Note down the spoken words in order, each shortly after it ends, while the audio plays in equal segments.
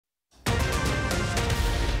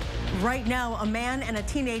Right now, a man and a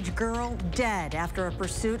teenage girl dead after a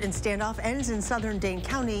pursuit and standoff ends in southern Dane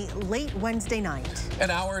County late Wednesday night. And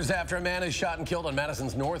hours after a man is shot and killed on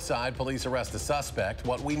Madison's north side, police arrest the suspect.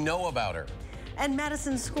 What we know about her. And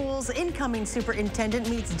Madison School's incoming superintendent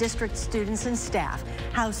meets district students and staff.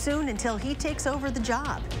 How soon until he takes over the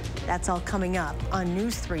job? That's all coming up on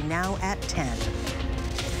News 3 now at 10.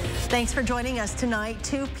 Thanks for joining us tonight.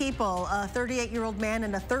 Two people, a 38-year-old man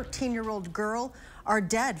and a 13-year-old girl, are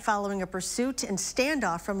dead following a pursuit and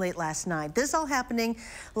standoff from late last night. This all happening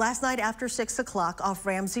last night after 6 o'clock off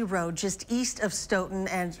Ramsey Road, just east of Stoughton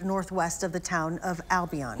and northwest of the town of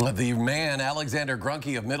Albion. The man, Alexander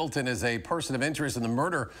Grunke of Middleton, is a person of interest in the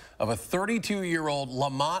murder of a 32-year-old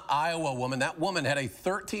Lamont, Iowa woman. That woman had a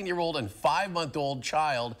 13-year-old and 5-month-old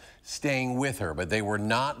child staying with her, but they were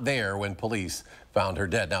not there when police found her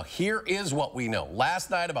dead. Now, here is what we know.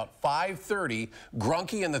 Last night, about 5:30,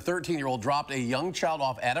 Grunke and the 13-year-old dropped a young child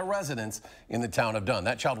off at a residence in the town of Dunn.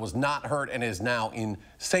 That child was not hurt and is now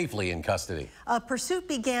safely in custody. A pursuit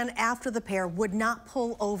began after the pair would not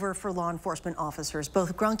pull over for law enforcement officers.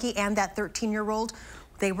 Both Grunke and that 13-year-old,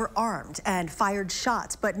 they were armed and fired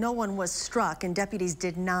shots, but no one was struck, and deputies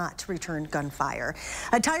did not return gunfire.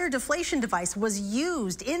 A tire deflation device was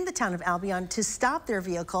used in the town of Albion to stop their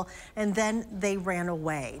vehicle, and then they ran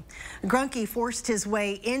away. Grunke forced his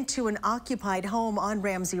way into an occupied home on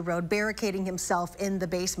Ramsey Road, barricading himself in the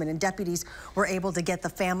basement, and deputies were able to get the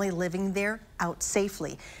family living there out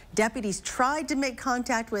safely. Deputies tried to make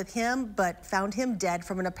contact with him, but found him dead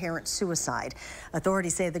from an apparent suicide.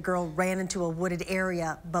 Authorities say the girl ran into a wooded area,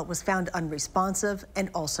 but was found unresponsive and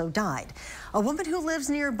also died. A woman who lives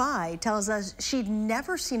nearby tells us she'd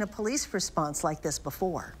never seen a police response like this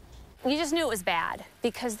before. You just knew it was bad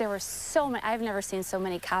because there were so many. I've never seen so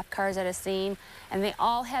many cop cars at a scene, and they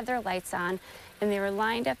all had their lights on, and they were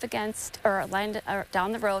lined up against or lined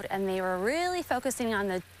down the road, and they were really focusing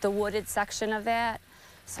on the wooded section of that.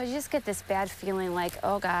 So you just get this bad feeling like,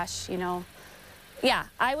 oh gosh, you know. Yeah,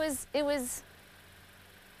 it was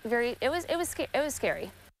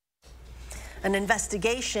scary. An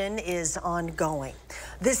investigation is ongoing.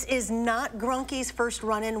 This is not Grunke's first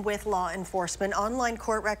run-in with law enforcement. Online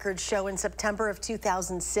court records show in September of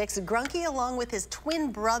 2006, Grunke, along with his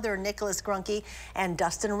twin brother, Nicholas Grunke, and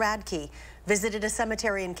Dustin Radke, visited a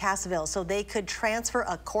cemetery in Cassville so they could transfer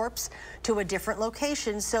a corpse to a different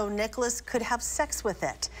location so Nicholas could have sex with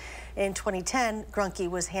it. In 2010, Grunke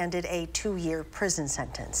was handed a 2-year prison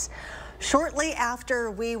sentence. Shortly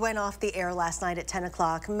after we went off the air last night at 10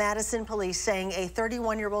 o'clock, Madison police saying a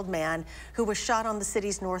 31-year-old man who was shot on the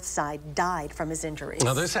city's north side died from his injuries.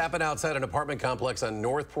 Now, this happened outside an apartment complex on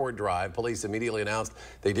Northport Drive. Police immediately announced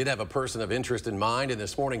they did have a person of interest in mind, and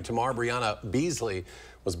this morning, Tamar Brianna Beasley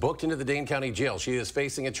was booked into the Dane County Jail. She is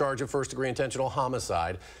facing a charge of first-degree intentional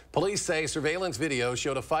homicide. Police say surveillance video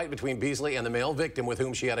showed a fight between Beasley and the male victim with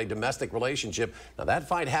whom she had a domestic relationship. Now, that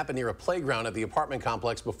fight happened near a playground at the apartment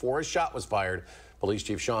complex before a shot was fired. Police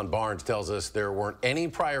Chief Sean Barnes tells us there weren't any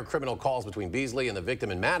prior criminal calls between Beasley and the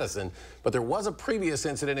victim in Madison, but there was a previous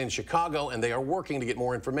incident in Chicago, and they are working to get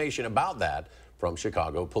more information about that from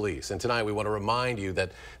Chicago police. And tonight we want to remind you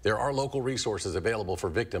that there are local resources available for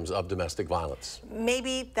victims of domestic violence.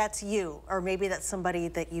 Maybe that's you, or maybe that's somebody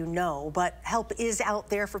that you know, but help is out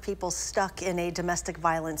there for people stuck in a domestic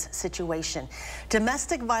violence situation.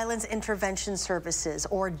 Domestic Violence Intervention Services,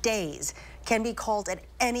 or DAYS, can be called at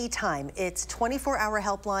any time. Its 24-hour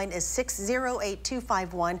helpline is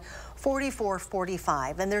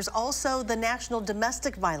 608-251-4445. And there's also the National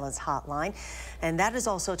Domestic Violence Hotline, and that is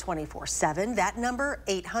also 24/7. That number,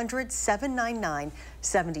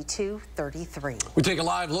 800-799-7233. We take a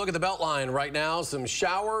live look at the Beltline right now. Some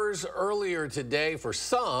showers earlier today for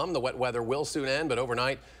some. The wet weather will soon end, but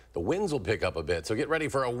overnight, the winds will pick up a bit, so get ready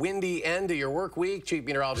for a windy end to your work week. Chief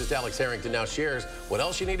Meteorologist Alex Harrington now shares what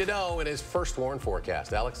else you need to know in his first warn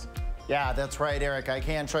forecast. Alex? Yeah, that's right, Eric. I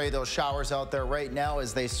can show you those showers out there right now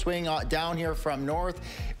as they swing down here from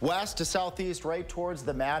northwest to southeast right towards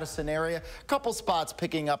the Madison area. A couple spots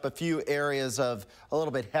picking up a few areas of a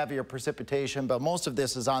little bit heavier precipitation, but most of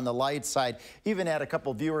this is on the light side. Even had a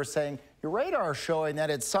couple viewers saying, your radar is showing that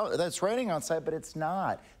that's raining outside, but it's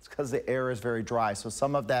not. It's because the air is very dry, so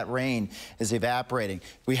some of that rain is evaporating.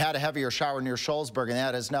 We had a heavier shower near Shullsburg, and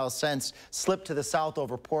that has now since slipped to the south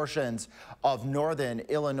over portions of northern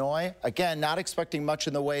Illinois. Again, not expecting much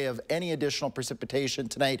in the way of any additional precipitation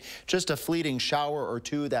tonight, just a fleeting shower or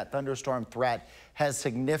two. That thunderstorm threat has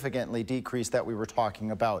significantly decreased that we were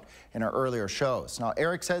talking about in our earlier shows. Now,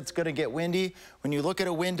 Eric said it's going to get windy. When you look at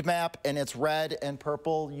a wind map and it's red and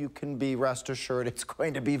purple, you can be rest assured it's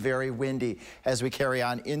going to be very windy as we carry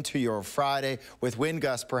on into your Friday, with wind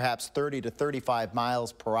gusts perhaps 30 to 35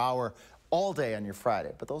 miles per hour all day on your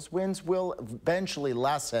Friday. But those winds will eventually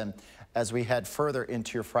lessen as we head further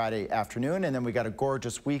into your Friday afternoon, and then we got a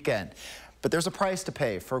gorgeous weekend. But there's a price to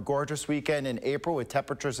pay for a gorgeous weekend in April with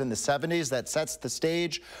temperatures in the 70s. That sets the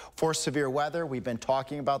stage for severe weather. We've been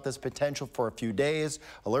talking about this potential for a few days.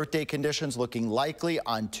 Alert day conditions looking likely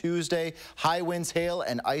on Tuesday. High winds, hail,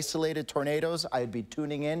 and isolated tornadoes. I'd be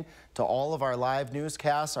tuning in to all of our live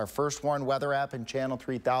newscasts, our First Warn weather app, and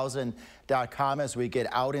channel3000.com as we get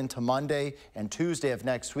out into Monday and Tuesday of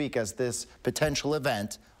next week as this potential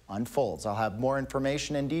event unfolds. I'll have more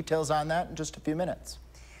information and details on that in just a few minutes.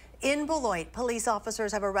 In Beloit, police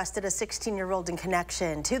officers have arrested a 16-year-old in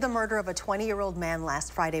connection to the murder of a 20-year-old man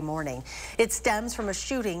last Friday morning. It stems from a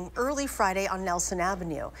shooting early Friday on Nelson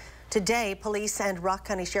Avenue. Today, police and Rock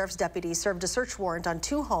County Sheriff's deputies served a search warrant on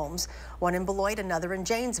 2 homes, one in Beloit, another in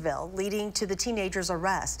Janesville, leading to the teenager's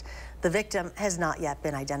arrest. The victim has not yet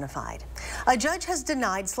been identified. A judge has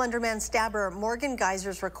denied Slenderman stabber Morgan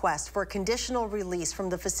Geyser's request for conditional release from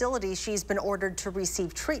the facility she's been ordered to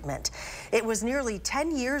receive treatment. It was nearly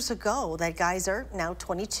 10 years ago that Geyser, now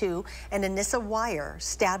 22, and Anissa Wire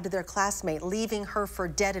stabbed their classmate, leaving her for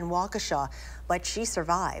dead in Waukesha, but she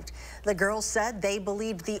survived. The girls said they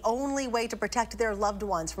believed the only way to protect their loved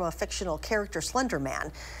ones from a fictional character,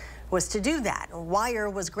 Slenderman, was to do that. Wire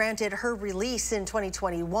was granted her release in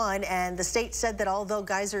 2021, and the state said that although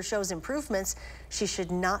Geyser shows improvements, she should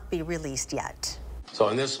not be released yet. So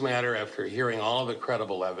in this matter, after hearing all of the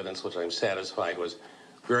credible evidence, which I'm satisfied was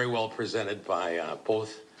very well presented by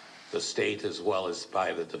both the state as well as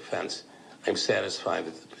by the defense, I'm satisfied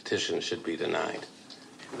that the petition should be denied.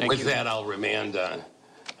 With that, I'll remand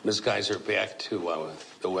Ms. Geyser back to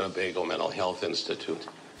the Winnebago Mental Health Institute.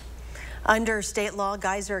 Under state law,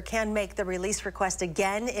 Geyser can make the release request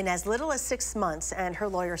again in as little as 6 months, and her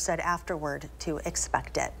lawyer said afterward to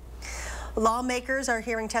expect it. Lawmakers are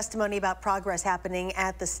hearing testimony about progress happening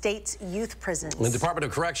at the state's youth prisons. The Department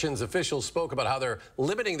of Corrections officials spoke about how they're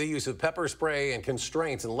limiting the use of pepper spray and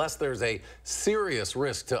constraints unless there's a serious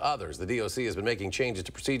risk to others. The DOC has been making changes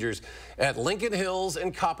to procedures at Lincoln Hills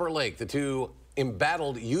and Copper Lake, the 2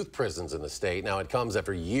 embattled youth prisons in the state. Now, it comes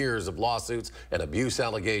after years of lawsuits and abuse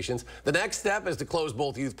allegations. The next step is to close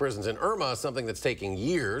both youth prisons in Irma, something that's taking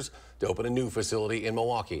years, to open a new facility in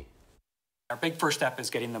Milwaukee. Our big first step is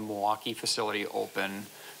getting the Milwaukee facility open,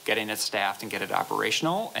 getting it staffed and get it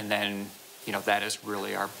operational, and then, that is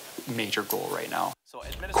really our major goal right now.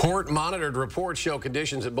 Court-monitored reports show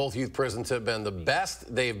conditions at both youth prisons have been the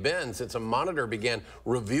best they've been since a monitor began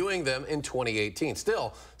reviewing them in 2018.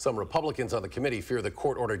 Still, some Republicans on the committee fear the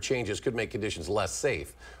court-ordered changes could make conditions less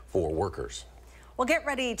safe for workers. Well, get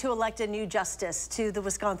ready to elect a new justice to the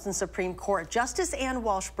Wisconsin Supreme Court. Justice Ann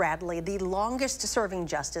Walsh Bradley, the longest-serving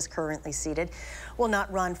justice currently seated, will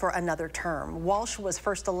not run for another term. Walsh was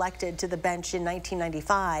first elected to the bench in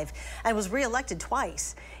 1995 and was re-elected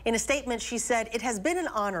twice. In a statement, she said, "It has been an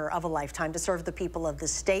honor of a lifetime to serve the people of the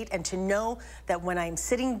state and to know that when I'm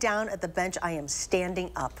sitting down at the bench, I am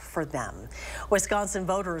standing up for them." Wisconsin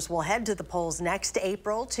voters will head to the polls next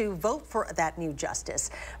April to vote for that new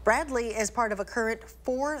justice. Bradley is part of a current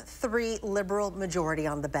 4-3 liberal majority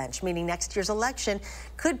on the bench, meaning next year's election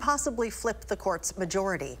could possibly flip the court's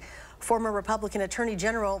majority. Former Republican Attorney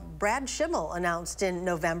General Brad Schimmel announced in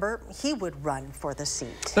November he would run for the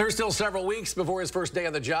seat. There's still several weeks before his first day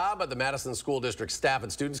on the job, but the Madison School District staff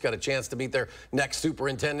and students got a chance to meet their next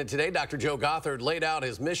superintendent today. Dr. Joe Gothard laid out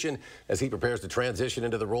his mission as he prepares to transition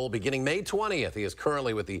into the role beginning May 20th. He is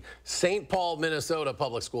currently with the St. Paul, Minnesota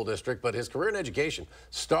Public School District, but his career in education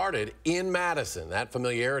started in Madison. That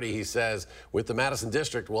familiarity, he says, with the Madison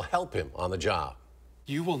District will help him on the job.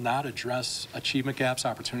 You will not address achievement gaps,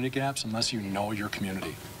 opportunity gaps, unless you know your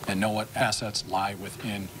community and know what assets lie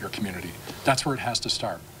within your community. That's where it has to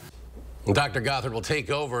start. Dr. Gothard will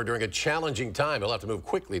take over during a challenging time. He'll have to move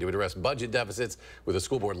quickly to address budget deficits, with the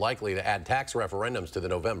school board likely to add tax referendums to the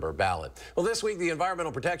November ballot. Well, this week, the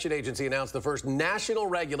Environmental Protection Agency announced the first national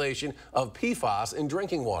regulation of PFAS in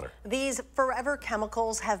drinking water. These forever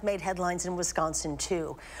chemicals have made headlines in Wisconsin,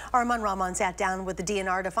 too. Armand Rahman sat down with the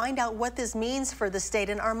DNR to find out what this means for the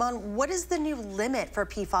state. And Armand, what is the new limit for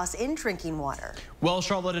PFAS in drinking water? Well,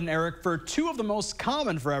 Charlotte and Eric, for 2 of the most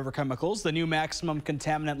common forever chemicals, the new maximum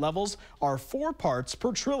contaminant levels are 4 parts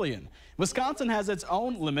per trillion. Wisconsin has its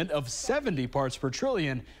own limit of 70 parts per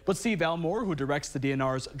trillion, but Steve Elmore, who directs the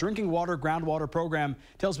DNR's drinking water groundwater program,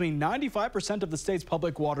 tells me 95% of the state's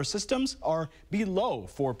public water systems are below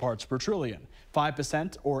 4 parts per trillion.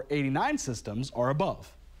 5% or 89 systems are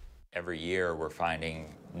above. Every year we're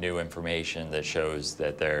finding new information that shows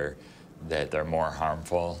that they're more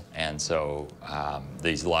harmful, and so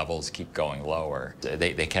these levels keep going lower.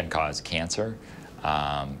 They can cause cancer,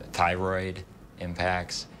 thyroid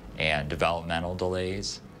impacts, and developmental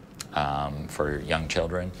delays for young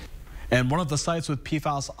children. And one of the sites with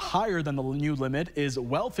PFAS higher than the new limit is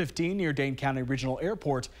Well 15 near Dane County Regional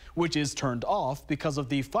Airport, which is turned off because of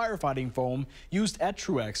the firefighting foam used at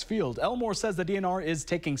Truax Field. Elmore says the DNR is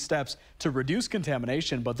taking steps to reduce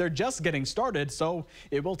contamination, but they're just getting started, so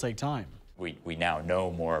it will take time. We now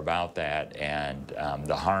know more about that and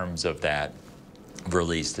the harms of that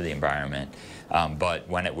release to the environment. But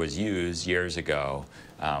when it was used years ago,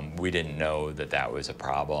 we didn't know that that was a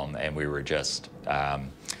problem, and we were just,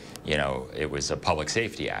 you know, it was a public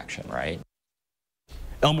safety action, right?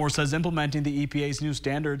 Elmore says implementing the EPA's new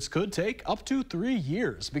standards could take up to 3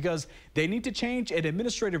 years because they need to change an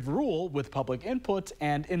administrative rule with public input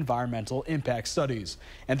and environmental impact studies.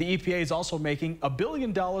 And the EPA is also making $1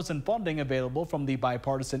 billion in funding available from the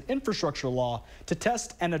bipartisan infrastructure law to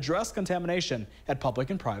test and address contamination at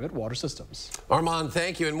public and private water systems. Armand,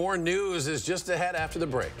 thank you. And more news is just ahead after the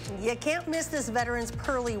break. You can't miss this veteran's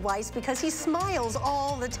pearly whites because he smiles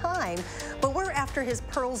all the time. But we're after his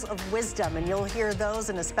pearls of wisdom, and you'll hear those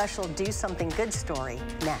in a special Do Something Good story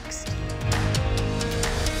next.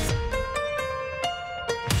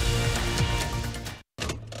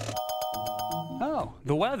 Oh,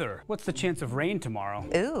 the weather. What's the chance of rain tomorrow?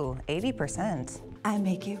 Ooh, 80%. I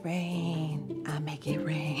make it rain. I make it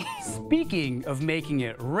rain. Speaking of making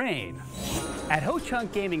it rain, at Ho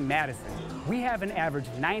Chunk Gaming Madison, we have an average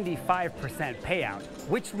 95% payout,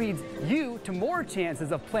 which leads you to more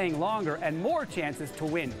chances of playing longer and more chances to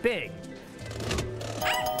win big.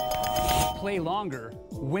 Play longer,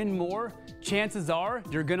 win more, chances are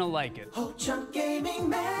you're gonna like it. Ho Chunk Gaming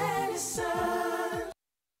Madison.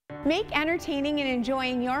 Make entertaining and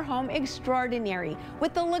enjoying your home extraordinary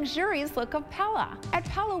with the luxurious look of Pella. At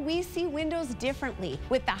Pella, we see windows differently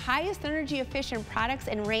with the highest energy efficient products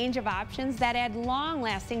and range of options that add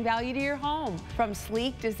long-lasting value to your home. From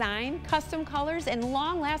sleek design, custom colors, and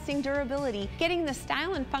long-lasting durability, getting the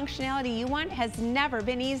style and functionality you want has never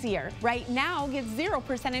been easier. Right now, get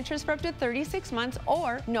 0% interest for up to 36 months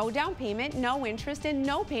or no down payment, no interest, and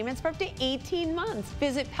no payments for up to 18 months.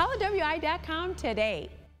 Visit PellaWI.com today.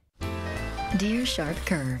 Dear sharp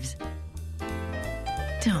curves,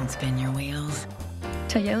 don't spin your wheels.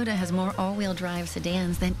 Toyota has more all-wheel drive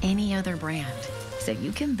sedans than any other brand. So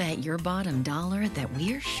you can bet your bottom dollar that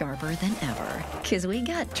we're sharper than ever. 'Cause we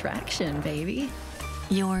got traction, baby.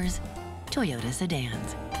 Yours, Toyota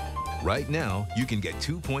sedans. Right now, you can get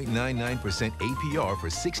 2.99% APR for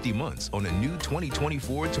 60 months on a new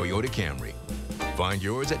 2024 Toyota Camry. Find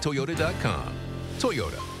yours at Toyota.com.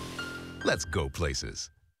 Toyota. Let's go places.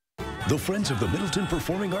 The Friends of the Middleton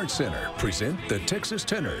Performing Arts Center present the Texas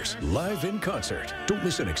Tenors live in concert. Don't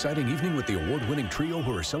miss an exciting evening with the award-winning trio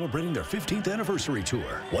who are celebrating their 15th anniversary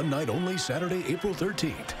tour. One night only, Saturday, April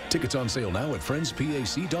 13th. Tickets on sale now at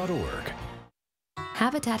friendspac.org.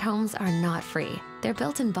 Habitat homes are not free. They're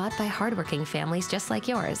built and bought by hardworking families just like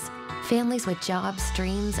yours. Families with jobs,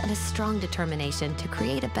 dreams, and a strong determination to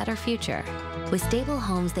create a better future. With stable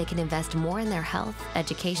homes, they can invest more in their health,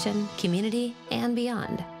 education, community, and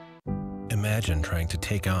beyond. Imagine trying to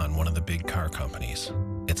take on one of the big car companies.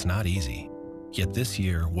 It's not easy. Yet this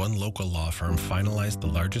year, one local law firm finalized the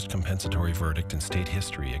largest compensatory verdict in state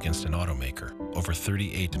history against an automaker, over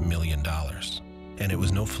 $38 million. And it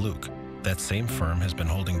was no fluke. That same firm has been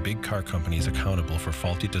holding big car companies accountable for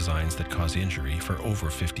faulty designs that cause injury for over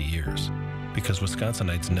 50 years. Because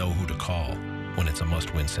Wisconsinites know who to call when it's a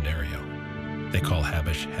must-win scenario. They call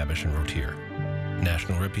Habish, Habish & Rotier.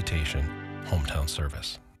 National reputation, hometown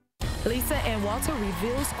service. Lisa and Walter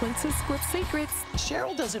reveals Quinta's script secrets.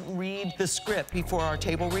 Cheryl doesn't read the script before our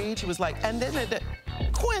table read. She was like, and then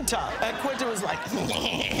Quinta. And Quinta was like,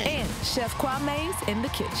 and Chef Kwame's in the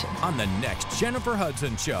kitchen. On the next Jennifer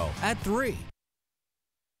Hudson Show at 3.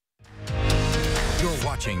 You're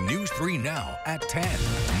watching News 3 Now at 10.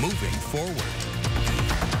 Moving forward.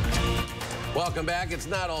 Welcome back. It's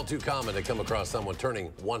not all too common to come across someone turning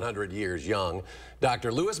 100 years young.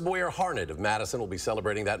 Dr. Louis Boyer Harnett of Madison will be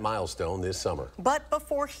celebrating that milestone this summer. But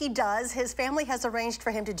before he does, his family has arranged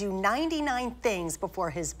for him to do 99 things before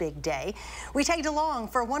his big day. We tagged along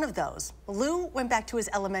for one of those. Lou went back to his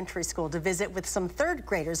elementary school to visit with some third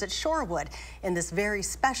graders at Shorewood in this very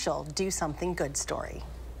special Do Something Good story.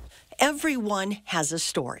 Everyone has a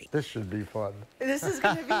story. This should be fun. This is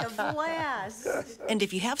going to be a blast. And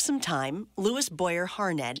if you have some time, Louis Boyer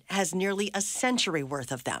Harnett has nearly a century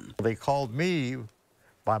worth of them. They called me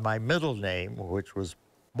by my middle name, which was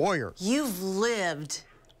Boyer. You've lived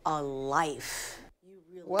a life.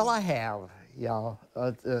 Well, I have, yeah.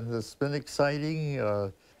 And it's been exciting.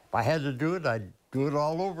 If I had to do it, I'd do it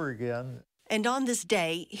all over again. And on this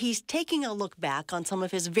day, he's taking a look back on some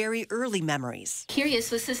of his very early memories. Here he is.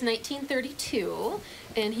 This is 1932,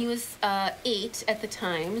 and he was 8 at the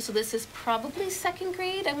time. So this is probably 2nd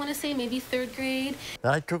grade, I want to say, maybe 3rd grade.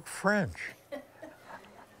 I took French.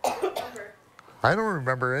 I don't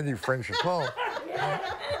remember any French at all.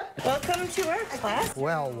 Welcome to our class.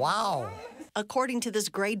 Well, wow. According to this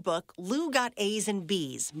grade book, Lou got A's and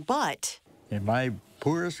B's, but... In my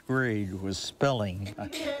poorest grade was spelling.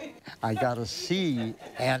 I got a C,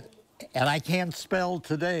 and I can't spell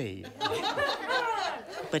today.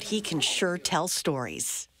 But he can sure tell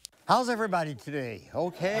stories. How's everybody today?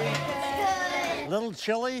 Okay? A little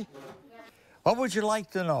chilly? What would you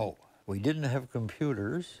like to know? We didn't have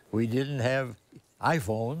computers. We didn't have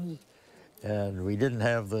iPhones. And we didn't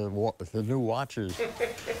have the new watches.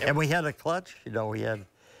 And we had a clutch. You know,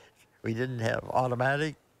 we didn't have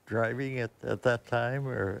automatic driving at that time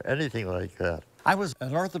or anything like that. I was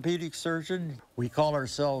an orthopedic surgeon. We call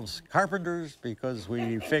ourselves carpenters because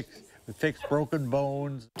we fix broken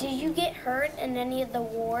bones. Did you get hurt in any of the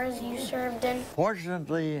wars you served in?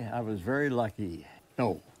 Fortunately, I was very lucky.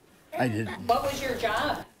 No, I didn't. What was your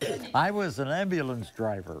job? I was an ambulance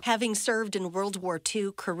driver. Having served in World War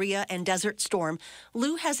II, Korea, and Desert Storm,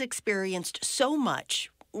 Lou has experienced so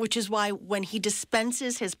much, which is why when he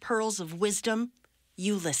dispenses his pearls of wisdom,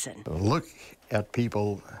 you listen. Look at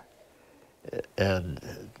people and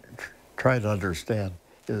try to understand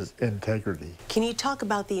his integrity. Can you talk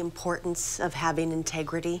about the importance of having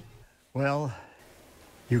integrity? Well,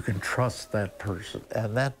 you can trust that person,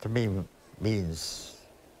 and that to me means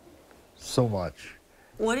so much.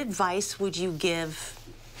 What advice would you give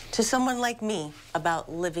to someone like me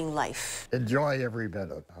about living life? Enjoy every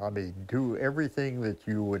minute. I mean, do everything that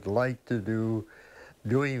you would like to do.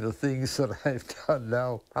 Doing the things that I've done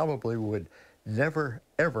now probably would never,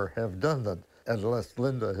 ever have done them unless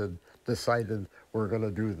Linda had decided we're going to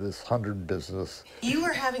do this 100 business. You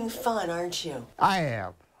are having fun, aren't you? I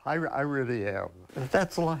am. I really am.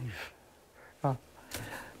 That's life.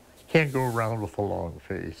 Can't go around with a long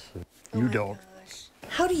face. You don't. Gosh.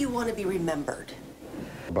 How do you want to be remembered?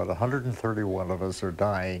 About 131 of us are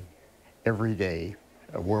dying every day,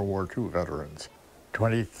 World War II veterans.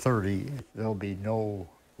 2030, there'll be no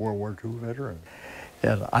World War II veterans.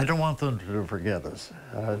 And I don't want them to forget us.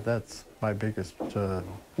 That's my biggest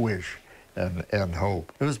wish and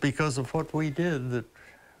hope. It was because of what we did that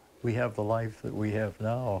we have the life that we have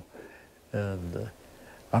now. And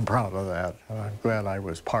I'm proud of that. I'm glad I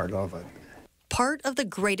was part of it. Part of the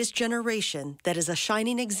greatest generation that is a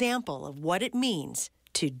shining example of what it means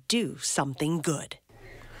to do something good.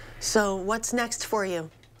 So what's next for you?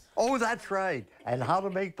 Oh, that's right. And how to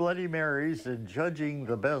make Bloody Marys and judging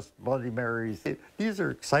the best Bloody Marys. These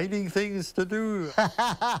are exciting things to do.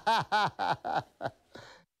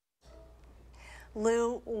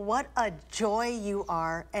 Lou, what a joy you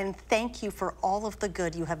are, and thank you for all of the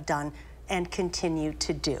good you have done and continue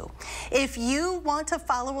to do. If you want to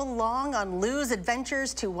follow along on Lou's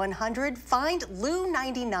adventures to 100, find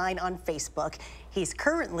Lou99 on Facebook. He's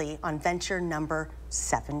currently on venture number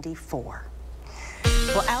 74.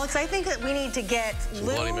 Well, Alex, I think that we need to get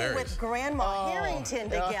Lou with Grandma Harrington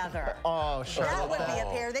together. Oh, sure. That would be a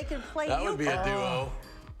pair. They could play That would be a duo.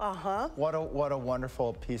 Uh-huh. What a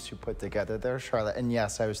wonderful piece you put together there, Charlotte. And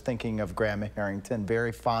yes, I was thinking of Grandma Harrington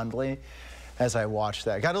very fondly as I watched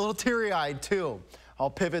that. Got a little teary-eyed, too. I'll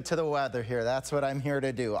pivot to the weather here. That's what I'm here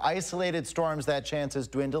to do. Isolated storms, that chance is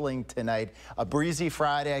dwindling tonight. A breezy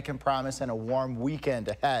Friday, I can promise, and a warm weekend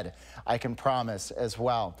ahead, I can promise as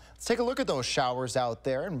well. Let's take a look at those showers out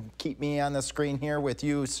there and keep me on the screen here with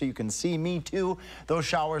you so you can see me too. Those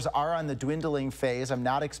showers are on the dwindling phase. I'm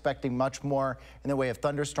not expecting much more in the way of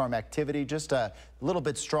thunderstorm activity, just a little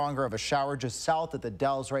bit stronger of a shower just south of the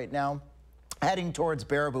Dells right now. Heading towards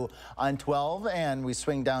Baraboo on 12, and we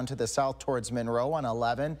swing down to the south towards Monroe on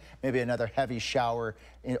 11. Maybe another heavy shower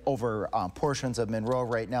over portions of Monroe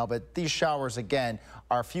right now, but these showers, again,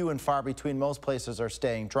 are few and far between. Most places are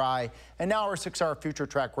staying dry. And now our 6-hour future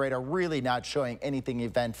track radar really not showing anything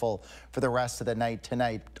eventful for the rest of the night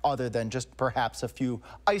tonight, other than just perhaps a few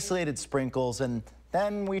isolated sprinkles. And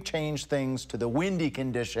then we change things to the windy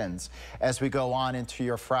conditions as we go on into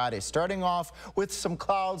your Friday. Starting off with some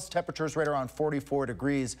clouds, temperatures right around 44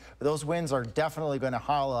 degrees. Those winds are definitely going to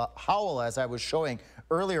howl, as I was showing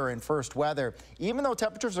earlier in first weather. Even though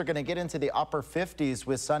temperatures are going to get into the upper 50s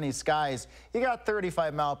with sunny skies, you got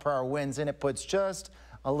 35-mile-per-hour winds, and it puts just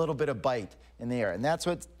a little bit of bite in the air. And that's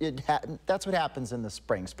what happens in the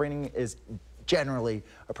spring. Spring is generally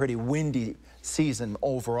a pretty windy season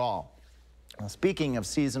overall. Speaking of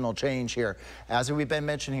seasonal change here, as we've been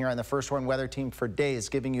mentioning here on the First Warn Weather Team for days,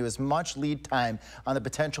 giving you as much lead time on the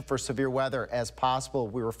potential for severe weather as possible.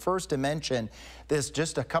 We were first to mention this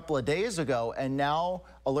just a couple of days ago, and now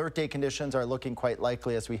alert day conditions are looking quite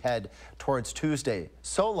likely as we head towards Tuesday.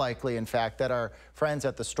 So likely, in fact, that our friends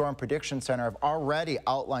at the Storm Prediction Center have already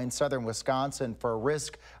outlined southern Wisconsin for a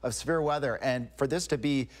risk of severe weather. And for this to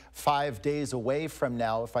be 5 days away from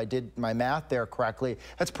now, if I did my math there correctly,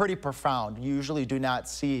 that's pretty profound. You usually do not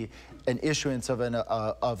see an issuance of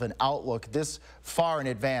an outlook this far in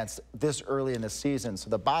advance, this early in the season. So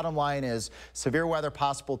the bottom line is severe weather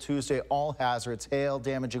possible Tuesday, all hazards, hail,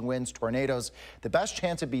 damaging winds, tornadoes. The best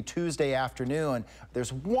chance would be Tuesday afternoon.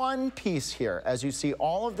 There's one piece here, as you see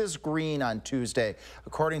all of this green on Tuesday,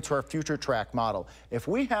 according to our future track model. If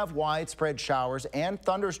we have widespread showers and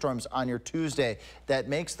thunderstorms on your Tuesday, that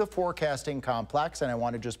makes the forecasting complex, and I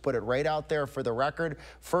want to just put it right out there for the record.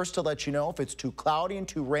 First, to let you know, if it's too cloudy and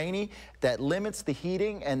too rainy, that limits the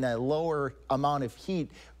heating, and the lower amount of heat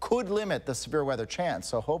could limit the severe weather chance.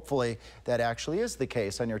 So hopefully that actually is the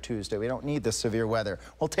case on your Tuesday. We don't need the severe weather.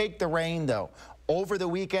 We'll take the rain, though. Over the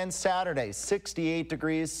weekend, Saturday, 68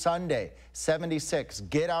 degrees. Sunday, 76.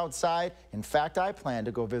 Get outside. In fact, I plan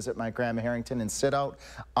to go visit my Grandma Harrington and sit out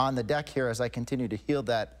on the deck here as I continue to heal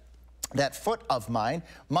that foot of mine.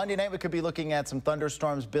 Monday night, we could be looking at some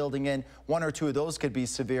thunderstorms building in. 1 or 2 of those could be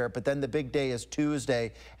severe, but then the big day is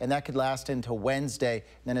Tuesday, and that could last into Wednesday. And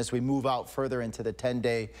then as we move out further into the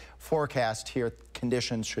 10-day forecast here,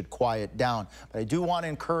 conditions should quiet down. But I do want to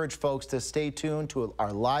encourage folks to stay tuned to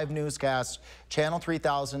our live newscasts,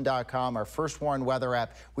 channel3000.com, our First Warn weather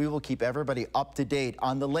app. We will keep everybody up to date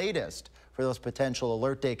on the latest for those potential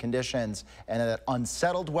alert day conditions and that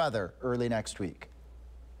unsettled weather early next week.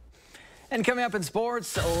 And coming up in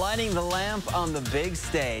sports, lighting the lamp on the big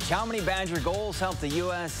stage. How many Badger goals helped the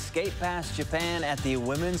U.S. skate past Japan at the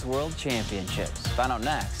Women's World Championships? Find out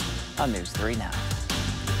next on News 3 Now.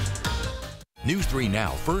 News 3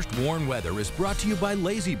 Now First Warn Weather is brought to you by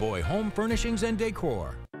Lazy Boy Home Furnishings and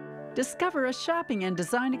Decor. Discover a shopping and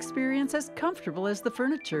design experience as comfortable as the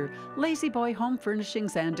furniture. Lazy Boy Home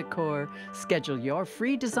Furnishings and Decor. Schedule your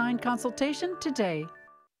free design consultation today.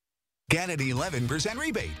 Get an 11%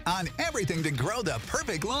 rebate on everything to grow the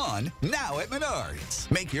perfect lawn now at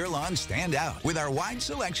Menards. Make your lawn stand out with our wide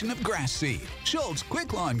selection of grass seed. Schultz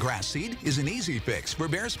Quick Lawn Grass Seed is an easy fix for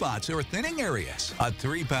bare spots or thinning areas. A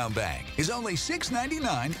 3-pound bag is only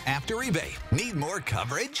 $6.99 after rebate. Need more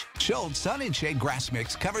coverage? Schultz Sun and Shade Grass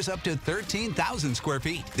Mix covers up to 13,000 square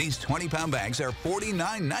feet. These 20-pound bags are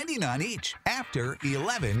 $49.99 each after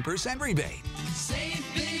 11% rebate. Save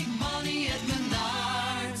big money at Menards.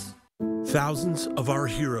 Thousands of our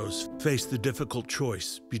heroes face the difficult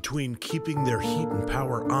choice between keeping their heat and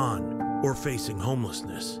power on or facing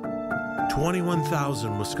homelessness.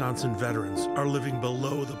 21,000 Wisconsin veterans are living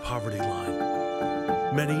below the poverty line,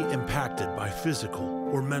 many impacted by physical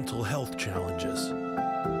or mental health challenges.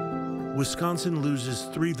 Wisconsin loses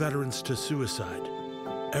 3 veterans to suicide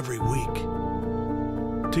every week.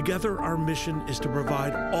 Together, our mission is to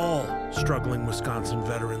provide all struggling Wisconsin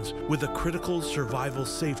veterans with a critical survival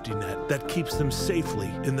safety net that keeps them safely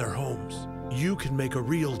in their homes. You can make a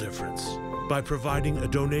real difference by providing a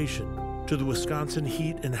donation to the Wisconsin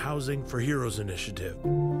Heat and Housing for Heroes initiative,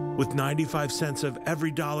 with 95 cents of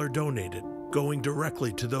every dollar donated going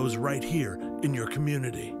directly to those right here in your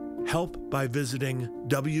community. Help by visiting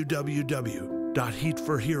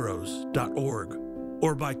www.heatforheroes.org.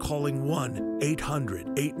 or by calling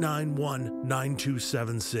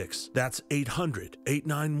 1-800-891-9276. That's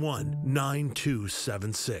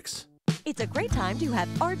 800-891-9276. It's a great time to have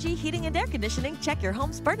RG Heating and Air Conditioning check your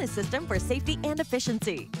home's furnace system for safety and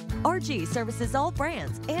efficiency. RG services all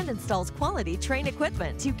brands and installs quality Trane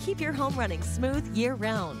equipment to keep your home running smooth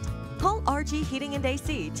year-round. Call RG Heating and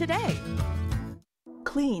AC today.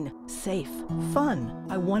 Clean, safe, fun.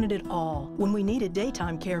 I wanted it all when we needed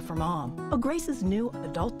daytime care for Mom. Oh, Grace's new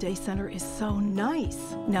adult day center is so nice.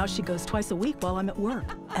 Now she goes twice a week while I'm at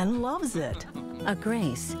work and loves it. A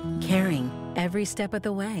Grace, caring every step of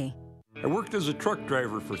the way. I worked as a truck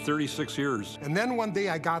driver for 36 years. And then one day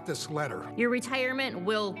I got this letter. Your retirement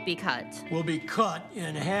will be cut. Will be cut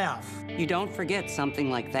in half. You don't forget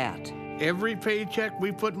something like that. Every paycheck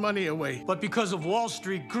we put money away. But because of Wall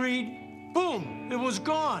Street greed, boom, it was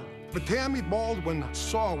gone. But Tammy Baldwin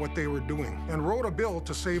saw what they were doing and wrote a bill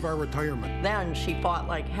to save our retirement. Then she fought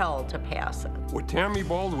like hell to pass it. What Tammy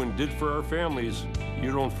Baldwin did for our families,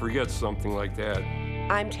 you don't forget something like that.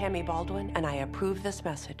 I'm Tammy Baldwin, and I approve this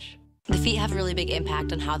message. The feet have a really big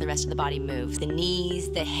impact on how the rest of the body moves. The knees,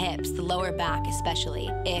 the hips, the lower back especially.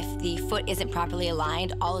 If the foot isn't properly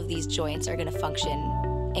aligned, all of these joints are going to function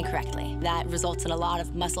incorrectly. That results in a lot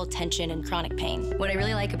of muscle tension and chronic pain. What I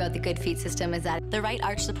really like about the Good Feet system is that the right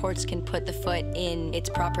arch supports can put the foot in its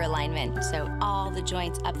proper alignment. So all the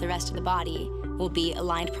joints up the rest of the body will be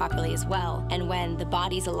aligned properly as well. And when the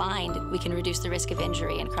body's aligned, we can reduce the risk of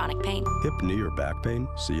injury and chronic pain. Hip, knee, or back pain?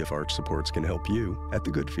 See if arch supports can help you at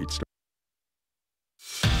the Good Feet store.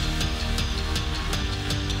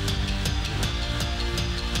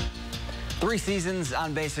 Three seasons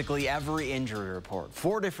on basically every injury report,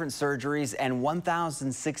 4 different surgeries, and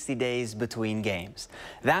 1,060 days between games.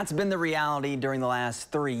 That's been the reality during the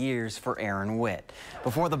last 3 years for Aaron Witt.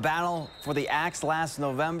 Before the battle for the axe last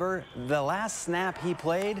November, the last snap he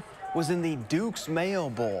played was in the Duke's Mayo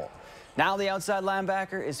Bowl. Now the outside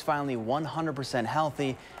linebacker is finally 100%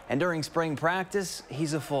 healthy, and during spring practice,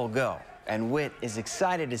 he's a full go. And Witt is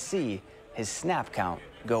excited to see his snap count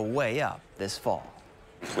go way up this fall.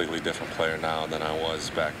 Completely different player now than I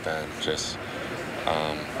was back then.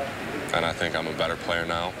 And I think I'm a better player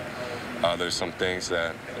now. There's some things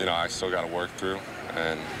that I still got to work through,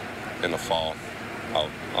 and in the fall,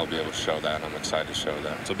 I'll be able to show that. I'm excited to show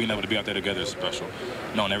that. So being able to be out there together is special.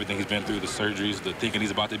 Knowing everything he's been through, the surgeries, the thinking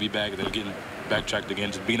he's about to be back, then getting backtracked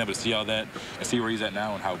again, just being able to see all that and see where he's at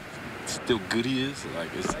now and how still good he is.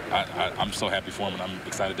 I'm so happy for him, and I'm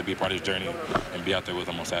excited to be a part of his journey and be out there with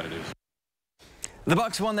him on Saturdays. The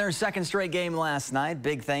Bucs won their second straight game last night.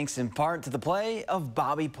 Big thanks in part to the play of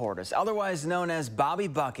Bobby Portis, otherwise known as Bobby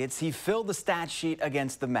Buckets. He filled the stat sheet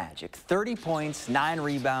against the Magic. 30 points, 9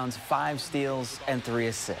 rebounds, 5 steals, and 3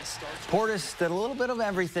 assists. Portis did a little bit of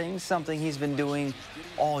everything, something he's been doing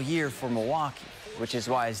all year for Milwaukee, which is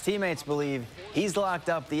why his teammates believe he's locked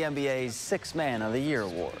up the NBA's 6th Man of the Year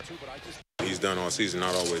award. He's done all season,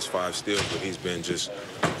 not always 5 steals, but he's been just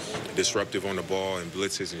disruptive on the ball and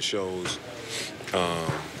blitzes and shows.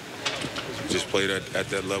 Just played at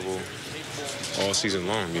that level all season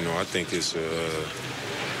long. I think it's a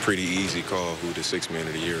pretty easy call who the 6th Man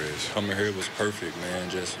of the Year is. Coming here was perfect, man.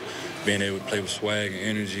 Just being able to play with swag and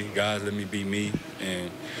energy. Guys let me be me,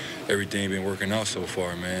 and everything been working out so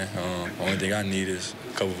far, man. Only thing I need is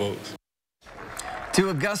a couple votes. To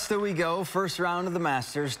Augusta we go, first round of the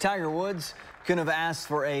Masters. Tiger Woods couldn't have asked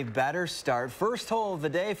for a better start. First hole of the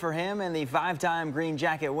day for him, and the 5-time green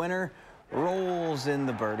jacket winner rolls in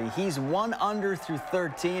the birdie. He's 1 under through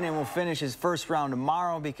 13 and will finish his first round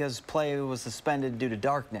tomorrow because play was suspended due to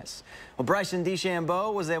darkness. Well, Bryson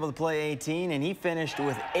DeChambeau was able to play 18, and he finished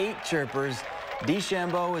with 8 chirpers.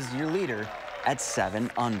 DeChambeau is your leader at 7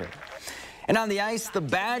 under. And on the ice, the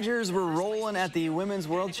Badgers were rolling at the Women's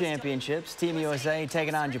World Championships. Team USA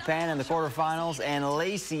taking on Japan in the quarterfinals, and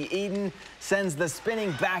Lacey Eden sends the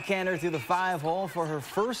spinning backhander through the 5-hole for her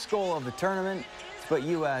first goal of the tournament. But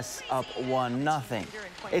U.S. up 1-0.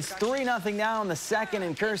 It's 3-0 now in the second,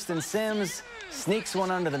 and Kirsten Sims sneaks one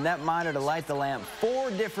under the netminder to light the lamp. 4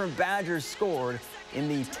 different Badgers scored in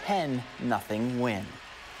the 10-0 win.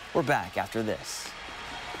 We're back after this.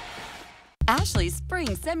 Ashley's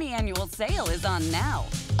spring semi-annual sale is on now.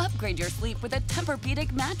 Upgrade your sleep with a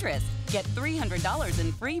Tempur-Pedic mattress. Get $300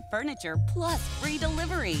 in free furniture plus free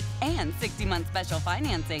delivery and 60-month special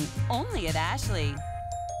financing only at Ashley.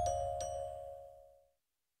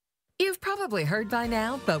 You've probably heard by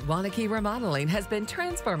now, but Wanakee Remodeling has been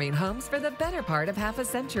transforming homes for the better part of half a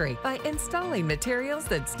century by installing materials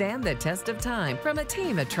that stand the test of time from a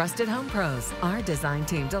team of trusted home pros. Our design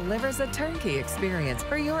team delivers a turnkey experience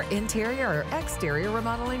for your interior or exterior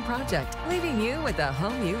remodeling project, leaving you with a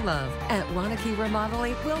home you love. At Wanakee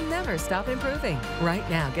Remodeling, we'll never stop improving. Right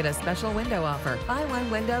now, get a special window offer. Buy one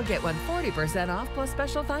window, get one 40% off plus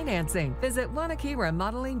special financing. Visit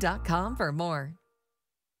WanakeeRemodeling.com for more.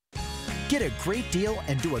 Get a great deal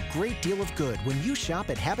and do a great deal of good when you shop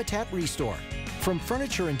at Habitat Restore. From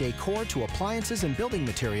furniture and decor to appliances and building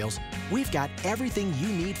materials, we've got everything you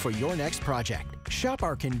need for your next project. Shop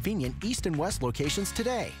our convenient East and West locations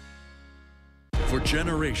today. For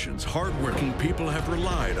generations, hardworking people have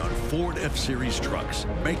relied on Ford F-Series trucks,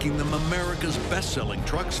 making them America's best-selling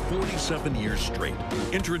trucks 47 years straight.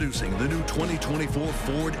 Introducing the new 2024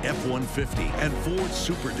 Ford F-150 and Ford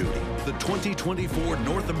Super Duty, the 2024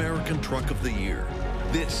 North American Truck of the Year.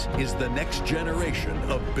 This is the next generation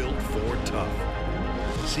of built Ford tough.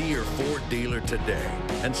 See your Ford dealer today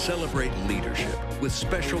and celebrate leadership with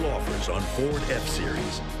special offers on Ford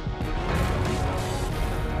F-Series.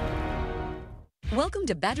 Welcome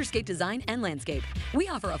to Badgerscape Design and Landscape. We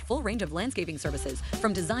offer a full range of landscaping services,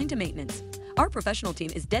 from design to maintenance. Our professional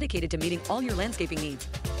team is dedicated to meeting all your landscaping needs.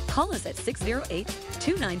 Call us at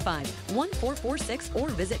 608-295-1446 or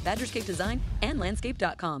visit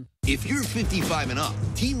badgerscapedesignandlandscape.com. If you're 55 and up,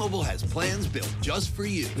 T-Mobile has plans built just for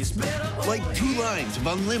you. Like 2 lines of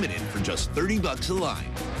unlimited for just $30 a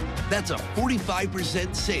line. That's a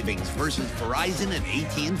 45% savings versus Verizon and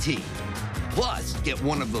AT&T. Plus, get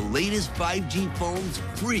one of the latest 5G phones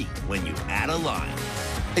free when you add a line.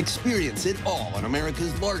 Experience it all on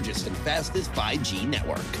America's largest and fastest 5G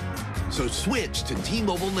network. So switch to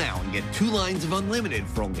T-Mobile now and get 2 lines of unlimited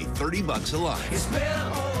for only $30 a line. It's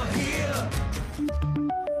better over here.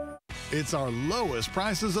 It's our lowest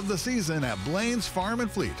prices of the season at Blaine's Farm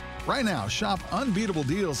and Fleet. Right now, shop unbeatable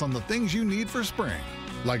deals on the things you need for spring.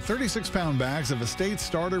 Like 36-pound bags of Estate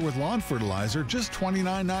Starter with lawn fertilizer, just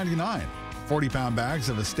 $29.99. 40-pound bags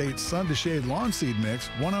of Estate Sun to Shade Lawn Seed Mix,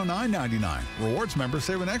 $109.99. Rewards members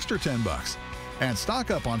save an extra $10. And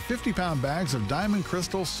stock up on 50-pound bags of Diamond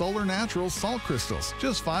Crystal Solar Naturals Salt Crystals,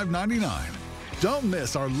 just $5.99. Don't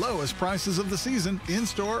miss our lowest prices of the season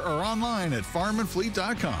in-store or online at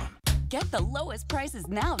farmandfleet.com. Get the lowest prices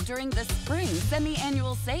now during the spring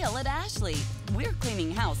semi-annual sale at Ashley. We're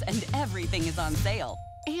cleaning house and everything is on sale.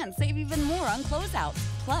 And save even more on closeouts.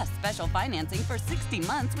 Plus special financing for 60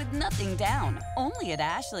 months with nothing down. Only at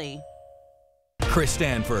Ashley. Chris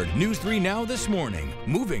Stanford, News 3 Now This Morning.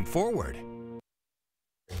 Moving forward.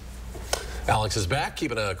 Alex is back,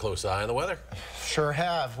 keeping a close eye on the weather. Sure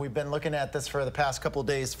have. We've been looking at this for the past couple of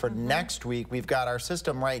days for next week. We've got our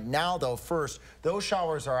system right now, though. First, those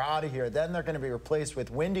showers are out of here. Then they're going to be replaced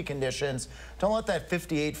with windy conditions. Don't let that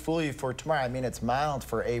 58 fool you for tomorrow. I mean, it's mild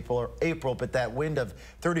for April, but that wind of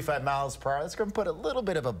 35 miles per hour, that's going to put a little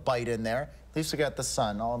bit of a bite in there. At least we got the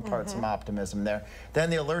sun, all impart some optimism there. Then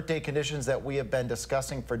the alert day conditions that we have been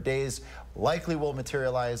discussing for days likely will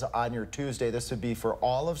materialize on your Tuesday. This would be for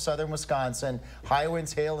all of southern Wisconsin. High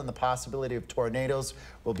winds, hail, and the possibility of tornadoes.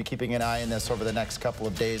 We'll be keeping an eye on this over the next couple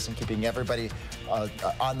of days and keeping everybody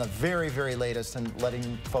on the very, very latest and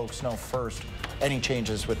letting folks know first any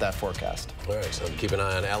changes with that forecast. All right, so keep an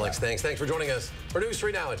eye on Alex. Thanks for joining us for News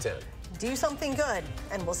 3 Now at 10. Do something good,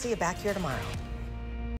 and we'll see you back here tomorrow.